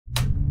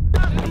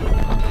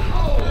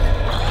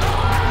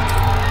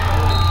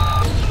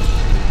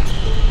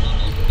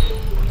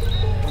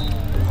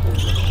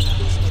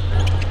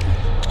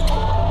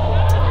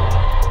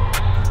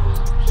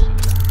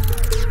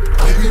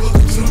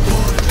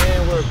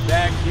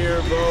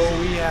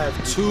have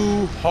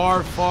 2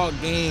 hard-fought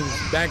games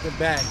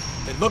back-to-back.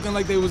 They're looking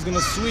like they was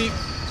gonna sweep.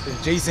 Then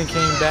Jason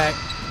came back,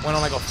 went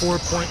on like a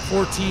 14-point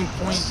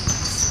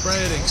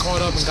spread and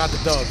caught up and got the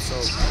dub. So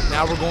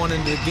now we're going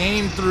into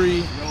game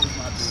 3.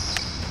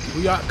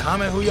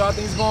 Comment who y'all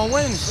think's gonna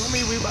win. Feel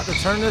me? We about to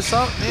turn this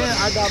up, man.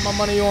 I got my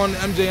money on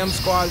MJM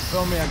squad.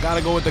 Feel me? I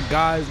gotta go with the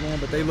guys, man.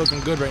 But they looking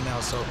good right now,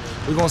 so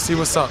we're gonna see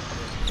what's up.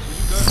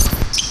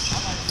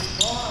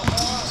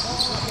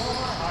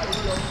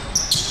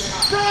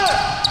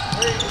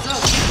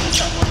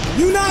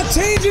 You not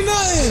changing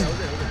nothing.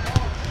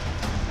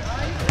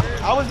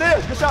 I was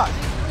there. Good shot.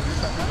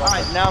 All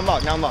right, now I'm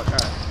locked. All right,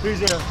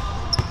 3-0.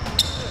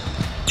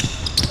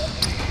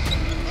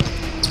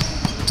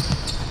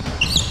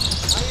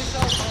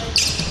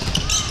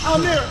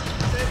 I'm there.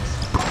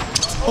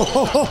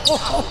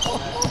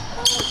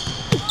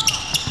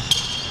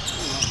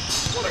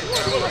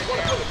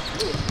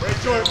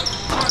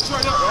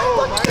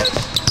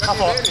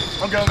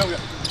 I'm good.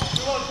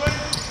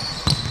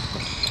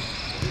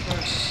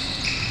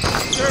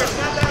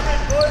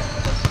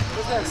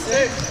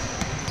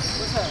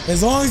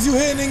 As long as you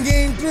hitting in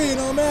game 3, it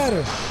don't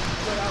matter.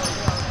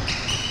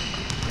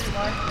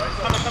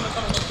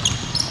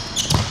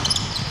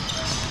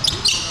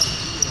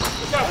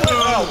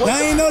 Now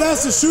you know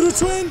that's the shooter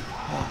twin?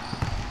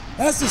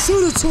 That's the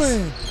shooter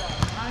twin.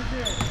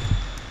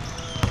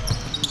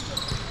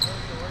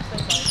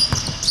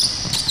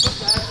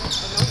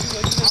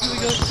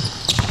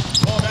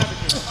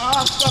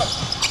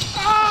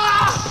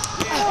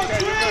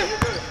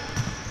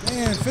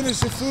 Man,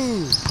 finish your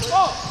food.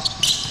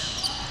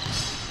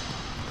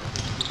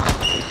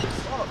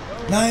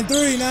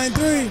 9-3,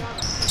 9-3.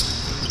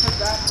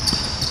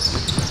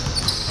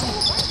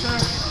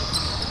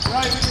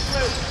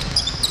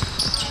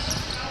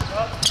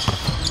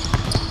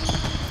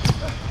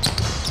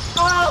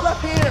 Oh,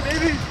 left hand,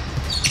 baby.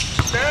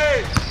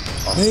 Stay.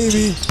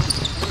 Baby.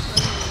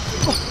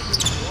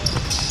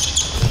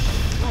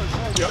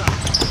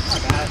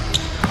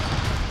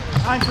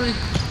 I'm free.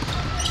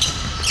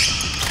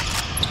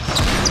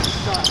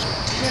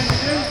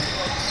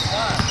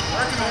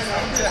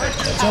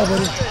 That's all,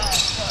 buddy.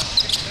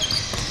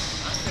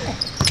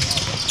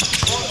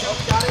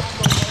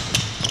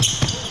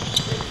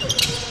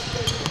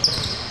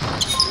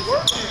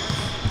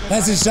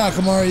 That's his shot,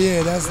 Kamari.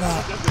 Yeah, that's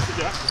not.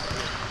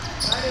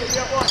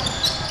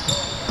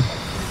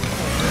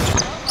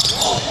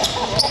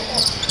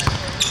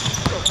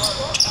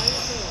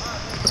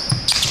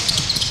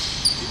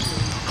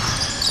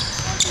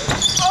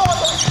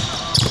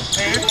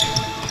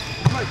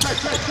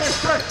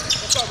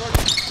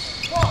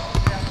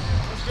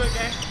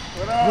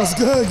 What's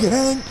good,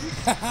 gang?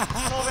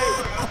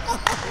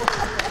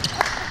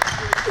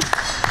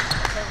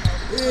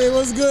 Yeah,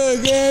 what's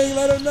good, gang?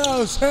 Let him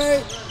know,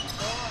 Shay.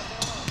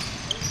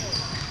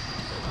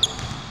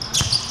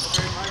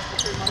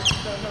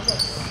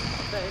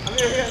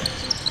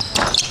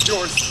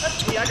 Yours.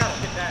 That's me. I gotta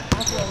get that.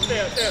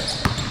 Stay.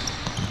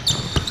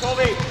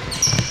 12-8.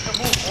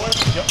 Move, boy.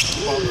 Yep.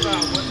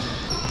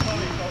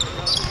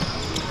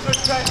 Good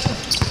check.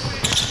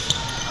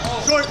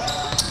 Short.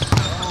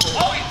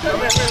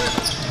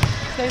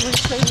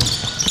 Stay loose.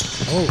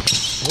 Oh.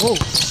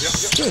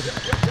 Yep.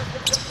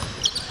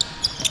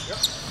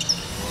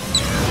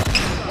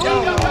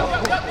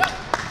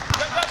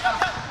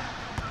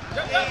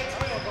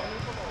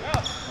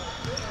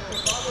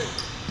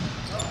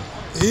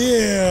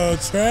 Yeah,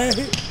 Trey.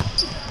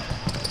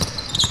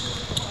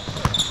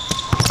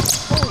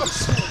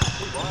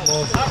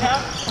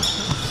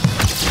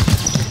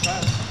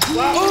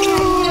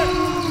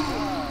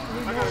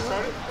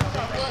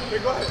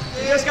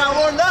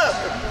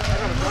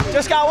 You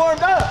just got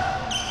warmed up.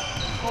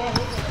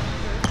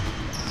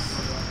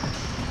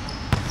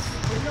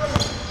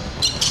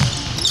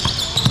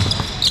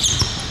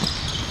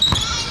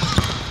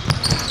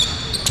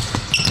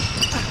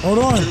 Hold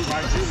on. You,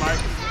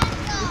 Mike.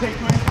 You take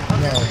 20?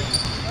 No.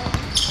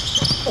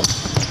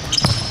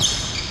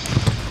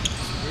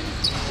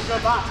 Go,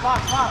 box.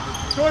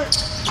 Short.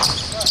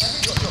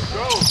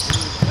 Go.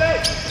 Stay.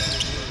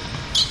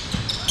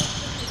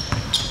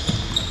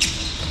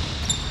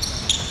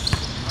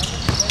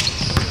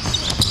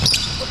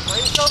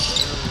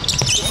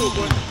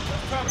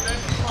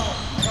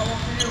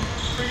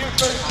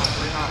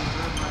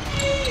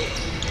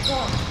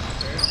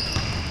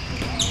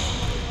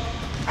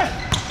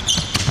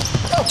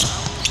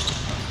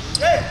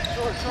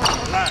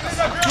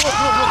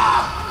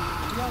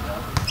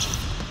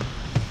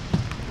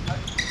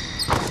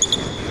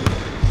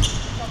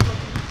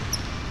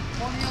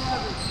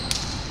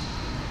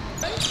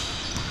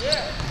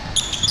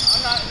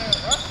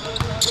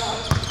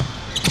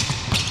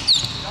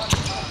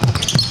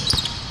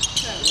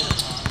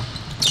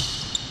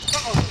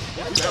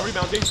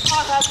 Rebound, James.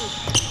 Knock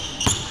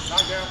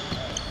down.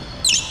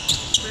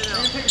 Stay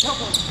down. Take a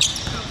couple.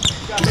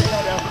 You gotta take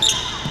that down.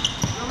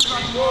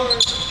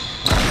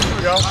 Here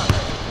we go.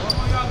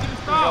 Y'all didn't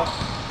stop.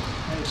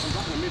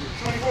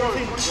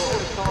 2014.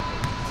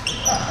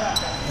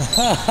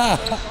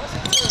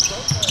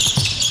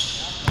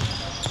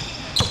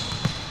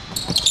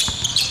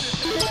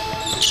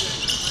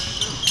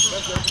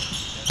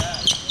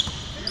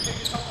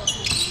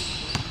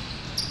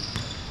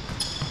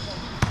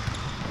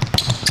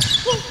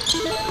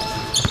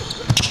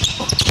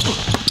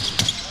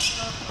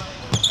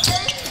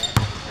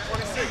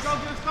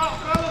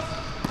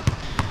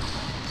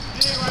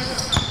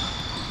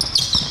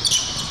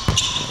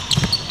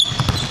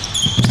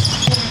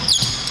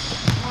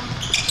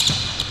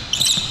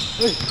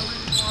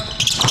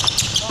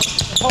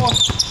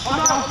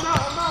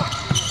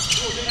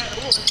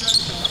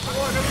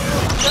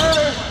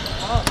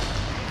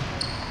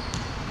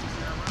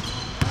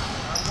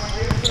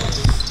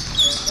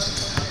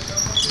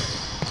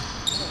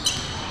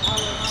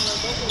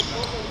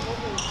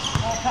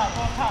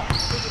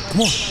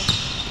 Come on.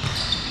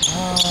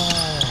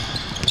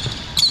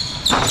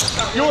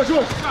 Yours.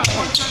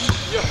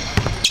 Yeah.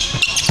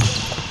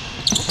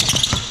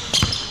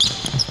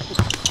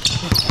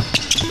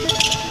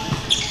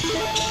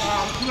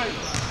 Too late.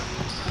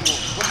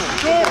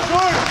 Good.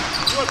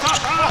 You're top.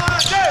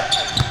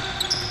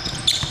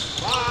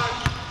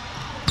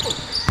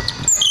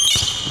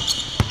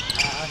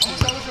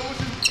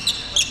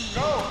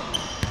 Go.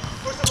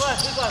 Push the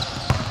left. His left.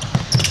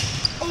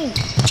 Oh.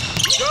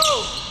 Go.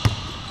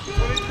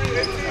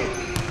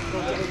 23-18.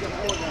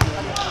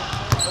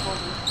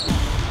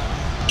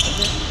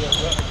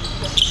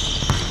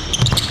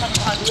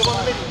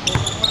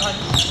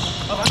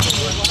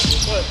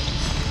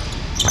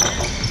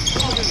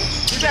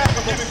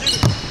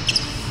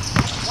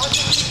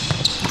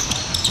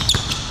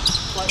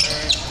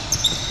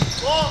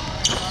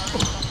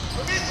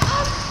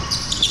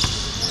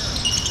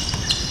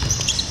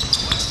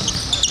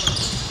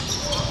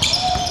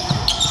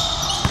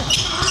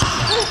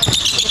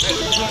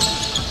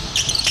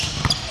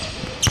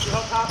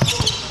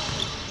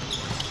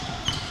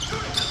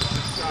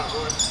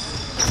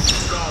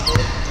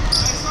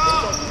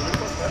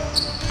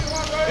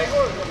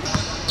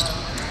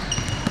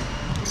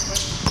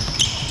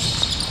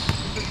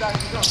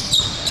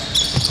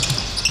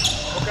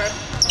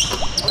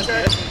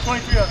 Okay.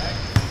 23 up.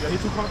 Yeah,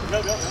 he's too comfortable.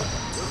 Yep.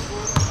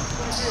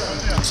 23 up.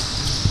 Yeah.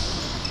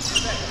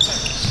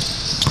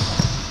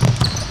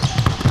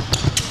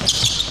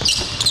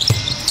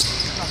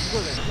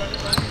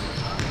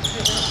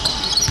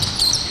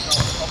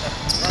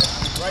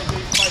 Right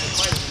there, fight it.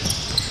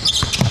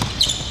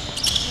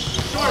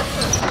 Short.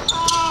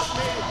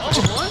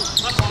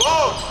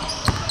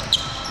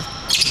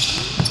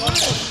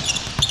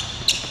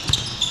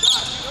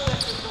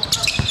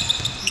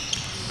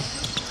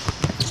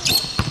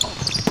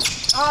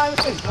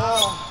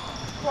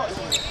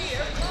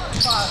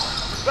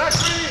 Back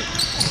three.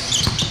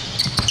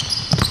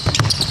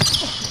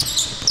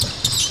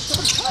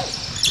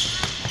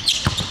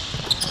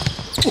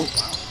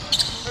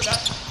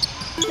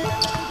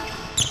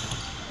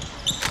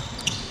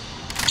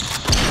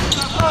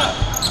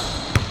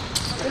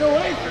 Get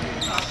away from me.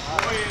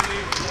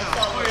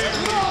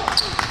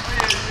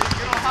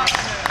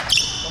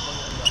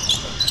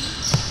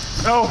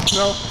 No.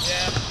 Yeah.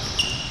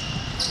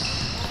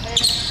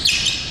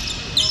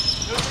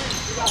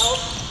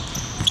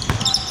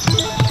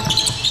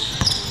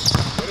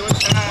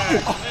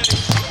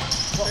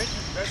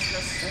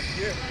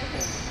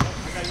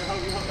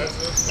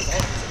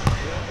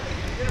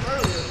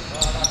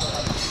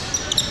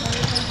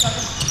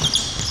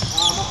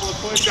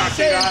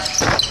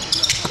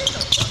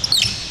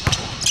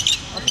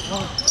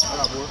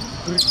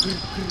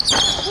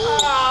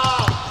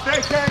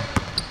 Stay.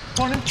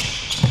 Corner.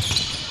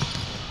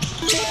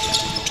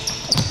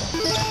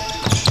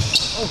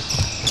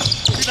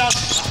 Get out.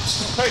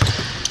 Take.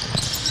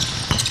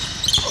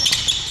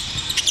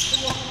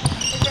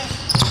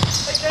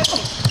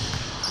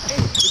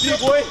 Good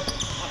boy.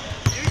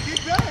 Get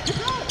back. Good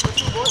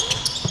boy.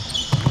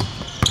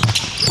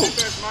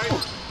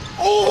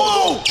 Oh,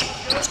 whoa!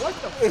 What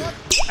the fuck?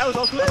 That was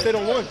all good. I stayed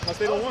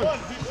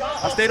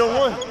on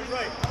one.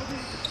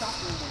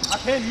 I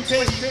can. You can.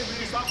 We can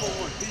stop for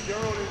one. He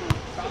narrowed it.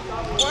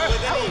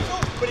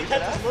 But he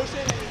kept his motion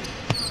and he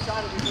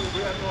tried to do it.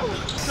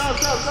 Stop.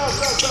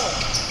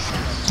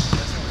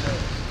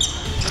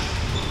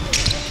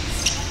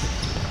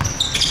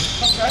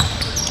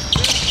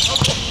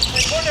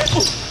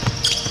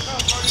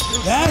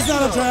 That's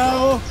not a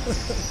travel.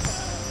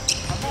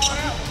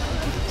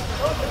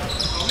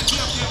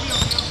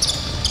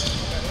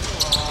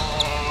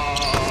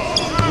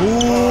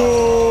 Ooh.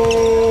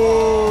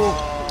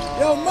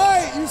 Yo,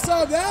 Mike, you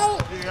subbed out?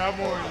 Yeah, I'm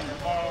more than you.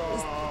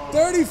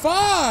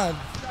 35.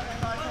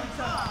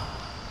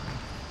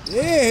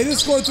 Yeah, he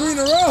just scored 3 in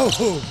a row.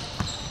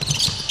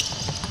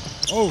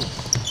 Oh.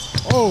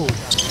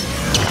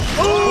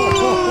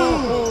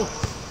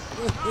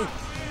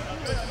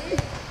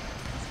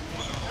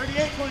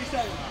 38-27.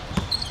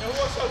 Hey,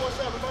 what's up,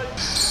 everybody?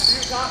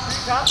 You top.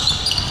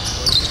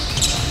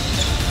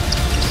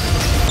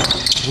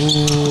 Ooh.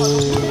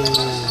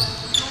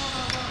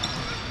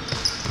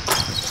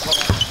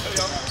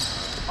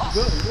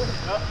 Good.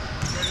 Yep.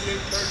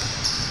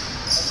 38-30.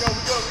 Let's go.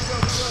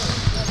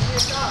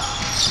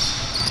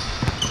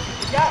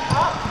 We got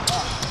top.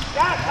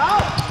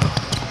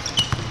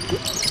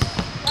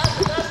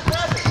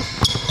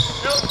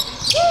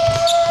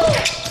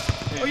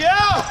 Oh,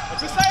 yeah!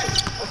 Just say it.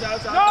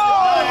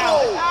 No!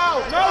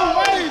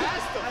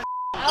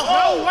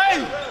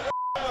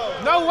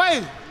 No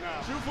way.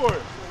 Shoot for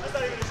it. That's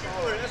not even a shoot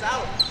for it. That's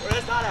out. Or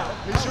that's not out.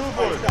 He's shooting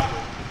for it.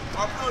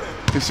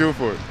 He's shooting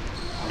for it.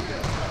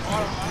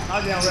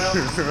 I'll down,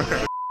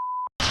 Ralph.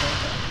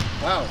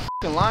 Wow.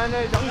 F***ing line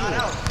there. Don't not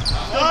out.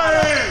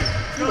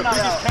 Still not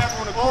out. Cap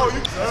on the court.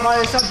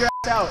 Somebody sub your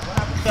ass out.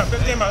 Yeah,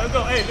 15 miles. Let's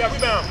go. Hey, yeah,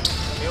 rebound.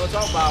 Hey, we'll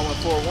talk about I went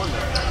 4-1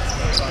 there.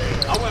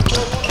 I went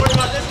 4-1. What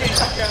about this game?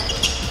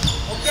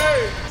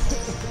 Okay.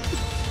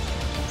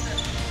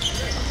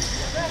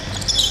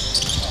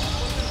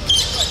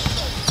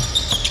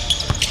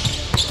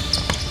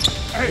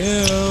 Hey.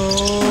 Ew.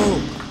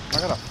 I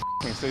gotta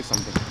f***ing say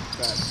something.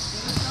 Bad.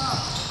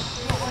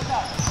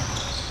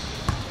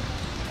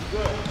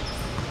 Good.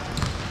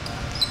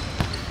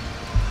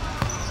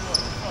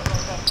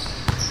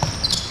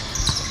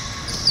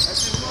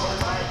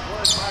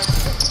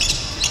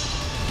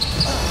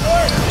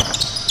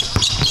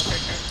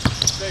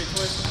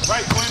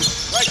 Right, Quinn.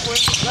 Right,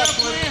 Quinn. Left,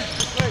 Quinn.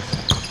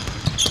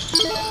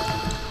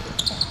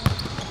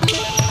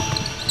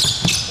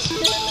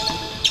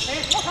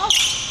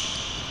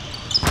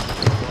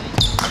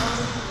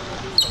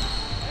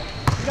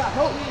 You got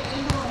help.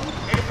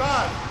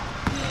 85.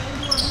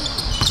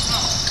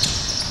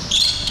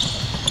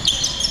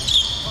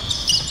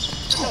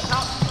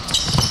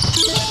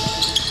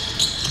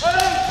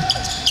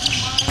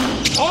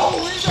 Oh,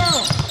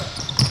 rebound.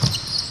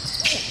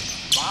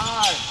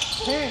 5.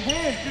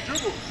 Hand. You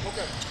dribble.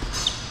 Okay.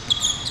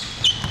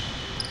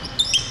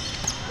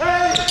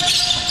 Hey!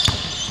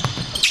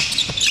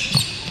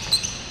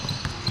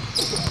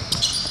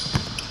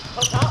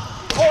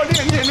 Oh,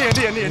 near.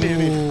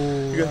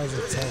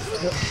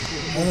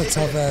 That's a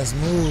tough ass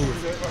move.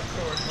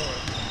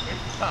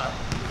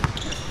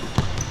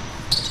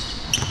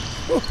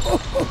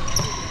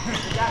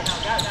 Got it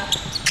now.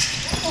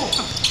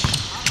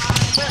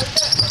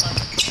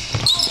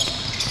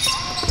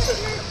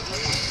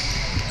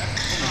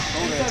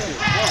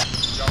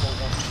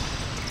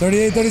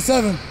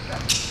 38-37.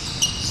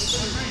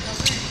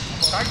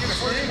 I get a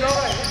free go.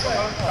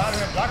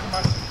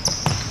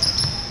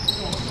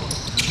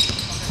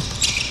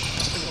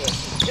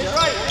 It's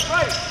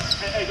right.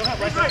 Hey, don't have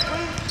right. Right,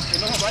 please. Hey,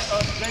 don't have right.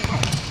 James.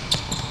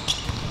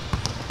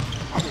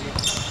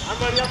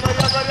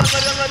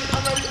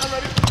 I'm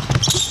ready.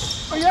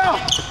 Oh, yeah.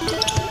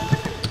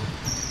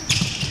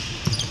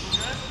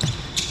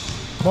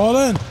 Ball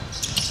in.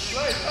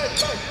 Good,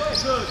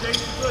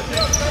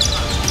 James.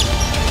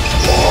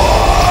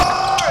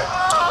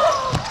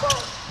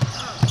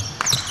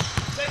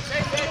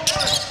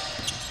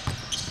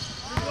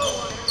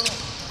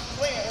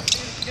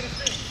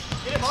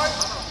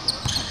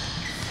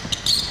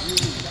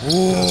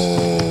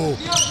 Ooh.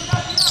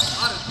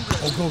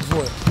 Let's go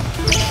for it.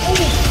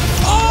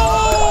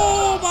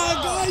 Oh my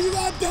God, you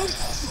got dunked.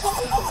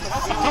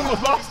 I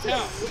almost lost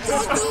out.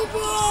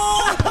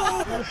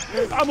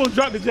 I almost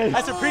dropped the J.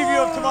 That's a preview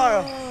of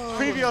tomorrow.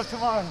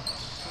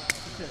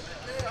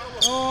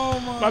 Oh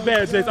my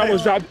bad, Jace. I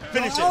almost dropped.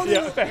 Finish it.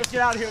 Yeah, Let's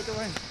get out of here with the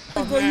win.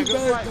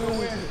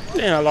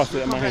 Damn, I lost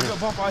it at my hand. Good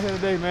bump out here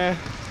today, man.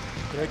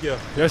 Thank you.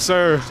 Yes,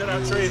 sir. Shout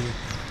out Trey.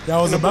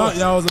 Y'all was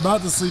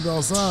about to sleep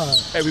outside.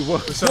 Hey, we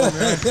was. What's up,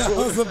 man? Y'all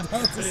was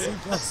about to sleep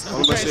outside. All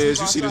I'm gonna say is,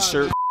 you see the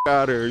shirt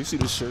out there. You see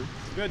the shirt.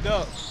 Good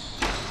dub.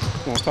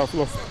 Come on, top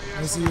floor.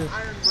 Let's see it.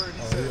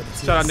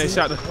 Shout out Nate.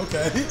 Shout out.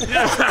 Okay.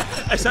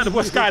 Hey, shout out to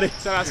boy Scotty.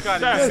 Shout out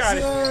Scotty. Yes,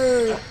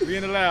 sir. We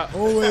in the lab.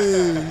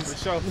 Always. For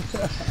sure.